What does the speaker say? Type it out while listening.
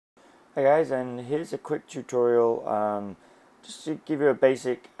Hey guys, and here's a quick tutorial just to give you a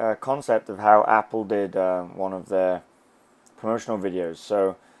basic concept of how Apple did one of their promotional videos.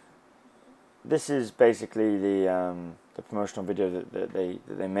 So this is basically the promotional video that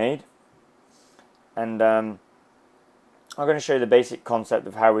they made, and I'm going to show you the basic concept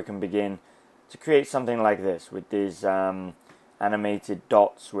of how we can begin to create something like this with these animated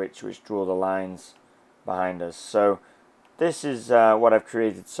dots which draw the lines behind us. So this is what I've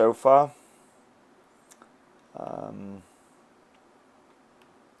created so far. So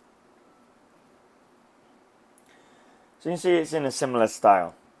you can see it's in a similar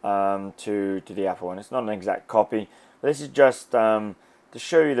style to the Apple one. It's not an exact copy, but this is just to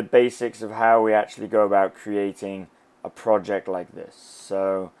show you the basics of how we actually go about creating a project like this.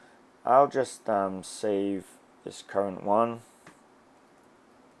 So I'll just save this current one.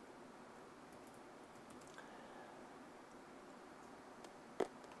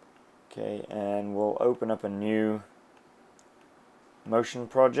 Okay, and we'll open up a new motion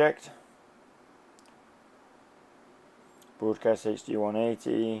project. Broadcast HD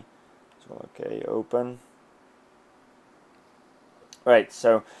 180. So okay, open. Right,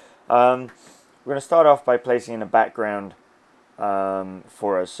 so we're going to start off by placing in a background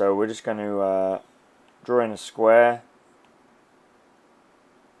for us. So we're just going to draw in a square.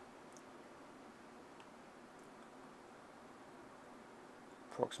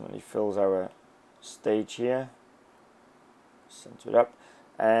 Approximately fills our stage here. Center it up,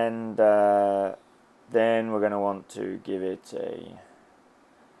 and then we're going to want to give it a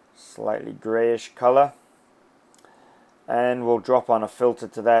slightly grayish color, and we'll drop on a filter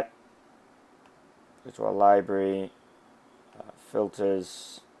to that. Go to our library,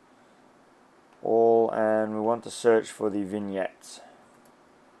 filters, all, and we want to search for the vignette.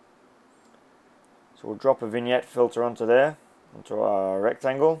 So we'll drop a vignette filter onto there, onto our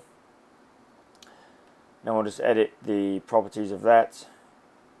rectangle. Now we'll just edit the properties of that.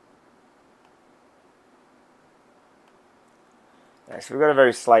 Yeah, so we've got a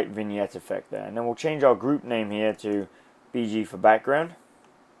very slight vignette effect there. And then we'll change our group name here to BG for background.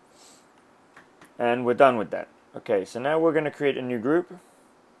 And we're done with that. Okay, so now we're going to create a new group. And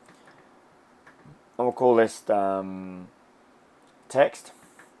we'll call this text.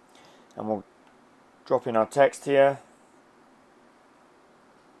 And we'll drop in our text here.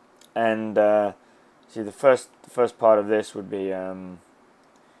 And see, the first part of this would be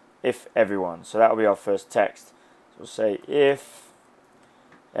if everyone. So that will be our first text. So we'll say if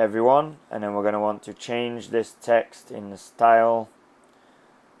everyone, and then we're going to want to change this text in the style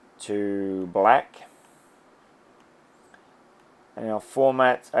to black. And in our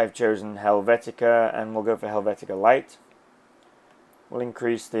format, I've chosen Helvetica, and we'll go for Helvetica Light. We'll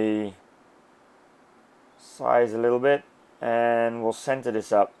increase the size a little bit, and we'll center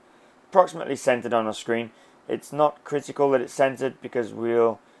this up. Approximately centered on our screen. It's not critical that it's centered because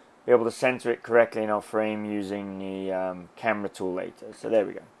we'll be able to center it correctly in our frame using the camera tool later. So there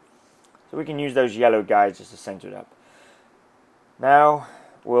we go. So we can use those yellow guides just to center it up. Now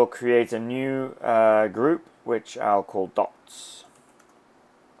we'll create a new group which I'll call dots.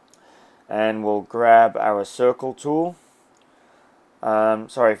 And we'll grab our circle tool.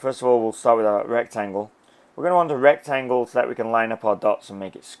 Sorry, first of all we'll start with our rectangle. We're going to want a rectangle so that we can line up our dots and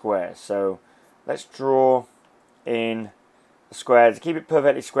make it square. So let's draw in a square. To keep it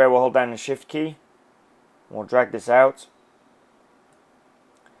perfectly square, we'll hold down the Shift key. We'll drag this out.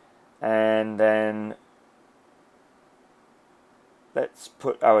 And then let's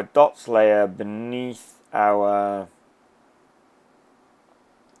put our dots layer beneath our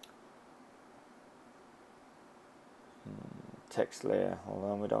text layer. Hold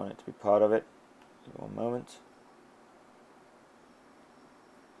on, we don't want it to be part of it. Give it one moment.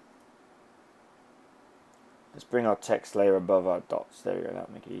 Let's bring our text layer above our dots. There we go,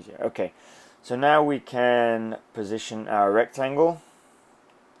 that'll make it easier. Okay, so now we can position our rectangle.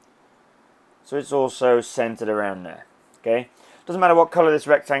 So it's also centered around there. Okay, doesn't matter what color this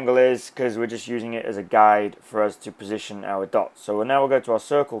rectangle is because we're just using it as a guide for us to position our dots. So now we'll go to our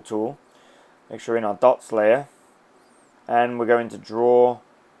circle tool, make sure we're in our dots layer, and we're going to draw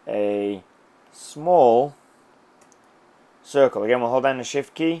a small circle. Again, we'll hold down the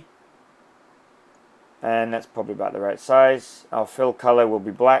Shift key, and that's probably about the right size. Our fill color will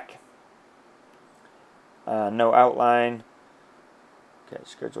be black. No outline. Okay,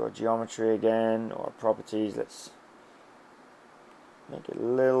 let's go to our geometry again, or our properties. Let's make it a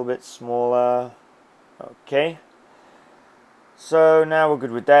little bit smaller. Okay. So now we're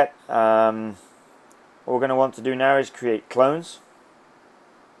good with that. What we're going to want to do now is create clones.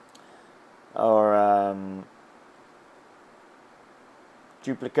 Or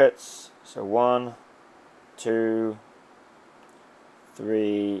duplicates. So 1, 2,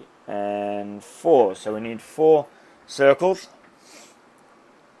 3, and 4. So we need 4 circles.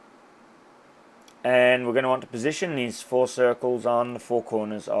 And we're going to want to position these 4 circles on the 4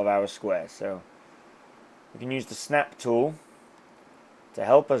 corners of our square. So we can use the snap tool to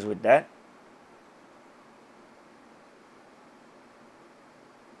help us with that.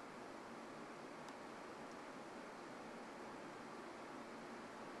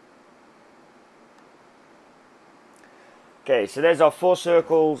 Okay, so there's our 4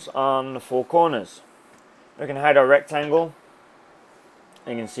 circles on the 4 corners. We can hide our rectangle.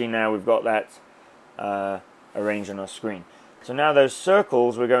 You can see now we've got that arranged on our screen. So now those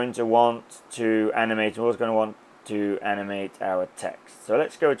circles we're going to want to animate. We're also going to want to animate our text. So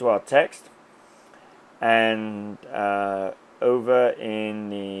let's go to our text, and over in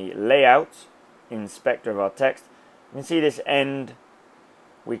the layout inspector of our text, you can see this end.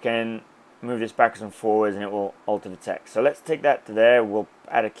 We can move this backwards and forwards and it will alter the text. So let's take that to there. We'll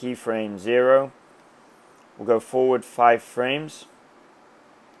add a keyframe 0. We'll go forward 5 frames.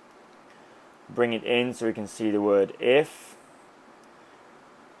 Bring it in so we can see the word if.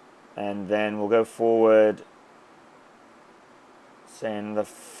 And then we'll go forward, say, another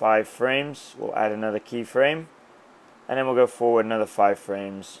 5 frames. We'll add another keyframe. And then we'll go forward another 5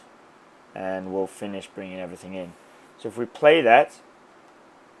 frames. And we'll finish bringing everything in. So if we play that,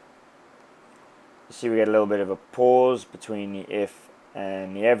 you see we get a little bit of a pause between the if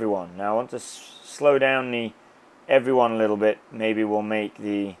and the everyone. Now I want to slow down the everyone a little bit. Maybe we'll make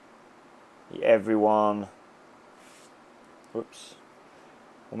the everyone, whoops,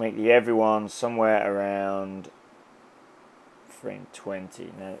 we'll make the everyone somewhere around frame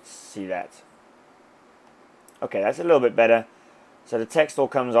 20. Now let's see that. Okay, that's a little bit better. So the text all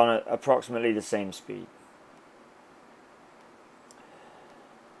comes on at approximately the same speed.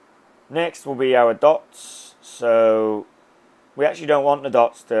 Next will be our dots. So we actually don't want the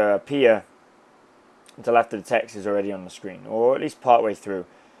dots to appear until after the text is already on the screen, or at least part way through.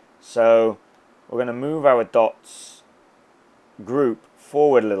 So we're going to move our dots group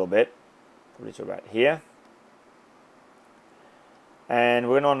forward a little bit, probably to about here. And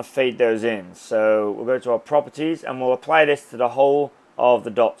we're going to want to fade those in. So we'll go to our properties and we'll apply this to the whole of the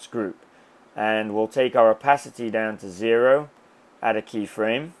dots group. And we'll take our opacity down to 0, add a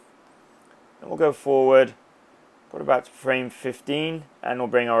keyframe. And we'll go forward, put about frame 15, and we'll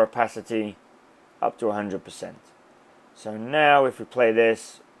bring our opacity up to 100%. So now if we play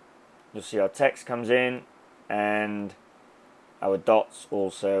this, you'll see our text comes in and our dots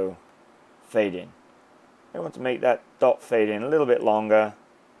also fade in. I want to make that dot fade in a little bit longer.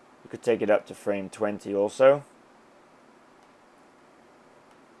 You could take it up to frame 20 also.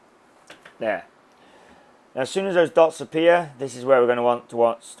 There. Now as soon as those dots appear, this is where we're going to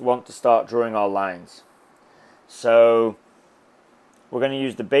want to start drawing our lines. So we're going to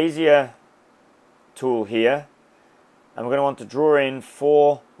use the Bezier tool here, and we're going to want to draw in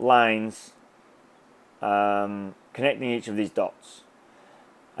 4 lines connecting each of these dots.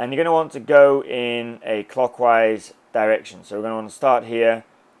 And you're going to want to go in a clockwise direction. So we're going to want to start here,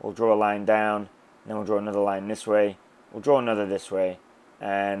 we'll draw a line down, then we'll draw another line this way, we'll draw another this way,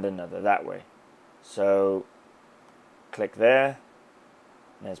 and another that way. So click there,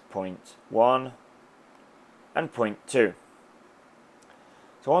 there's point 1 and point 2.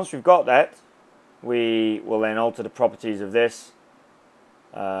 So once we've got that, we will then alter the properties of this.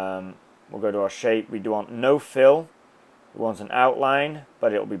 We'll go to our shape. We do want no fill. We want an outline,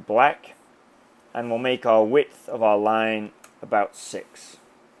 but it'll be black. And we'll make our width of our line about 6.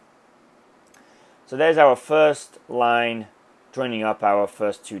 So there's our first line joining up our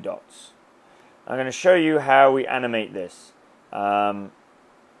first 2 dots. I'm going to show you how we animate this. I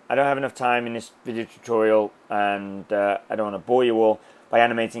don't have enough time in this video tutorial, and I don't want to bore you all by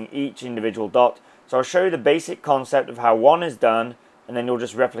animating each individual dot. So I'll show you the basic concept of how one is done, and then you'll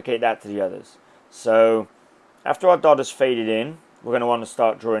just replicate that to the others. So after our dot is faded in, we're going to want to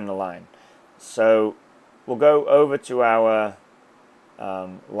start drawing the line. So we'll go over to our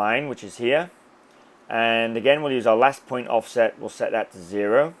line, which is here. And again, we'll use our last point offset. We'll set that to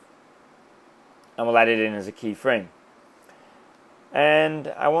 0. And we'll add it in as a keyframe. And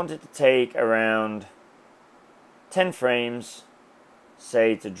I want it to take around 10 frames,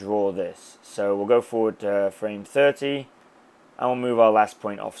 say, to draw this. So we'll go forward to frame 30, and we'll move our last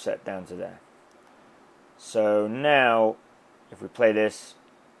point offset down to there. So now, if we play this,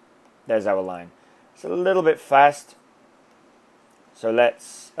 there's our line. It's a little bit fast, so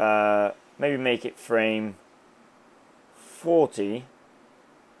let's maybe make it frame 40.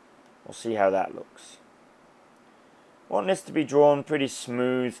 We'll see how that looks. I want this to be drawn pretty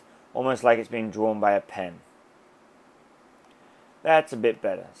smooth, almost like it's being drawn by a pen. That's a bit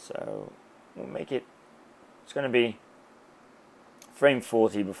better, so we'll make it, it's going to be frame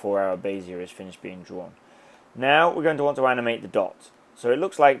 40 before our Bezier is finished being drawn. Now we're going to want to animate the dot. So it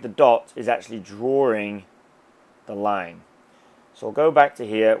looks like the dot is actually drawing the line. So we'll go back to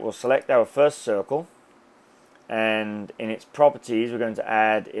here, we'll select our first circle, and in its properties we're going to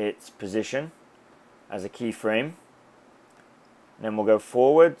add its position as a keyframe. Then we'll go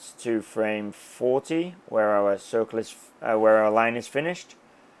forwards to frame 40 where our circle is, where our line is finished,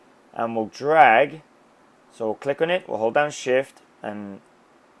 and we'll drag. So we'll click on it, we'll hold down Shift, and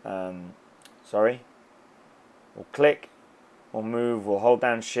we'll click, we'll move, we'll hold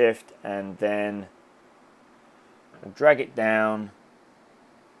down Shift, and then we'll drag it down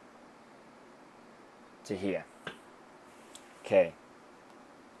to here. Okay.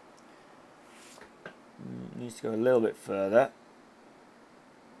 Needs to go a little bit further.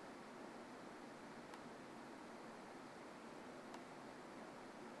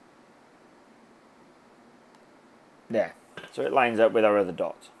 There. So it lines up with our other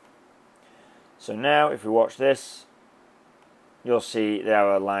dot. So now if we watch this, you'll see that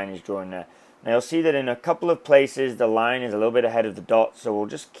our line is drawn there. Now you'll see that in a couple of places the line is a little bit ahead of the dot, so we'll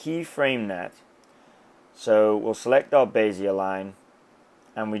just keyframe that. So we'll select our Bezier line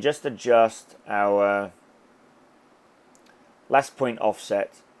and we just adjust our last point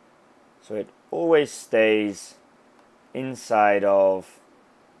offset so it always stays inside of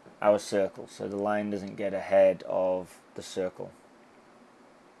our circle, so the line doesn't get ahead of the circle.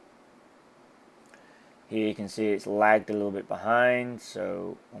 Here you can see it's lagged a little bit behind,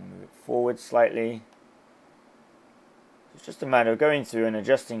 so I'll move it forward slightly. It's just a matter of going through and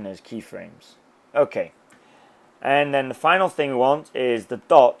adjusting those keyframes. Okay, and then the final thing we want is the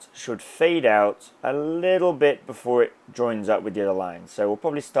dot should fade out a little bit before it joins up with the other line. So we'll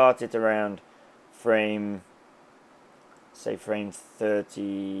probably start it around frame, say frame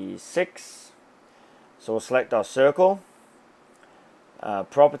 36. So we'll select our circle,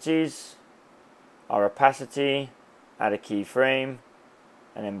 properties, our opacity, add a keyframe,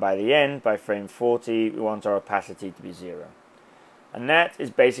 and then by the end, by frame 40, we want our opacity to be 0. And that is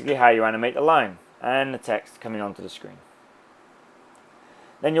basically how you animate the line and the text coming onto the screen.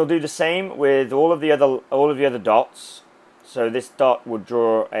 Then you'll do the same with all of the other dots. So this dot would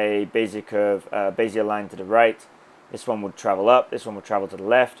draw a Bezier curve, Bezier line to the right. This one would travel up, this one would travel to the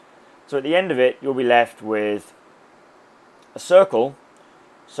left. So at the end of it, you'll be left with a circle,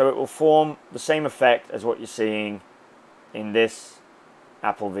 so it will form the same effect as what you're seeing in this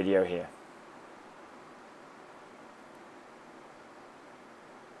Apple video here.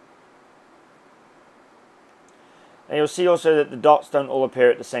 And you'll see also that the dots don't all appear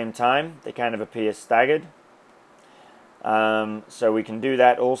at the same time. They kind of appear staggered. So we can do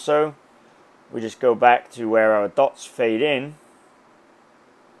that also. We just go back to where our dots fade in,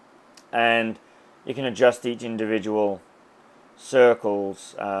 and you can adjust each individual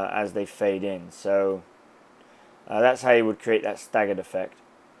circles as they fade in. So that's how you would create that staggered effect.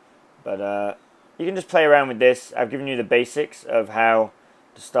 But you can just play around with this. I've given you the basics of how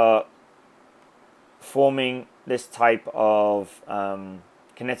to start forming this type of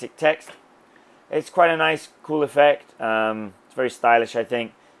kinetic text. It's quite a nice, cool effect. It's very stylish, I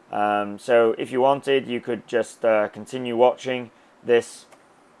think. So if you wanted, you could just continue watching this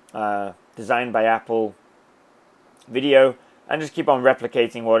Designed by Apple video and just keep on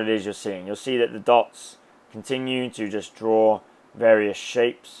replicating what it is you're seeing. You'll see that the dots continue to just draw various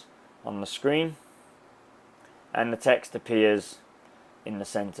shapes on the screen, and the text appears in the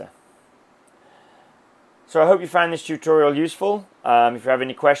center. So I hope you found this tutorial useful. If you have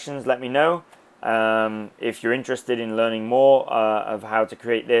any questions, let me know. If you're interested in learning more of how to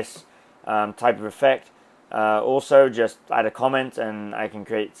create this type of effect, also just add a comment and I can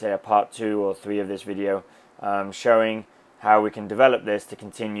create, say, a part 2 or 3 of this video showing how we can develop this to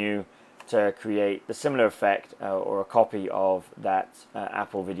continue to create the similar effect or a copy of that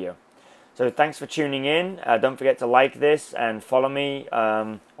Apple video. So thanks for tuning in. Don't forget to like this and follow me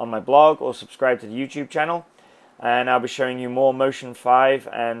on my blog or subscribe to the YouTube channel. And I'll be showing you more Motion 5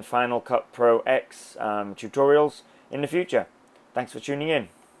 and Final Cut Pro X tutorials in the future. Thanks for tuning in.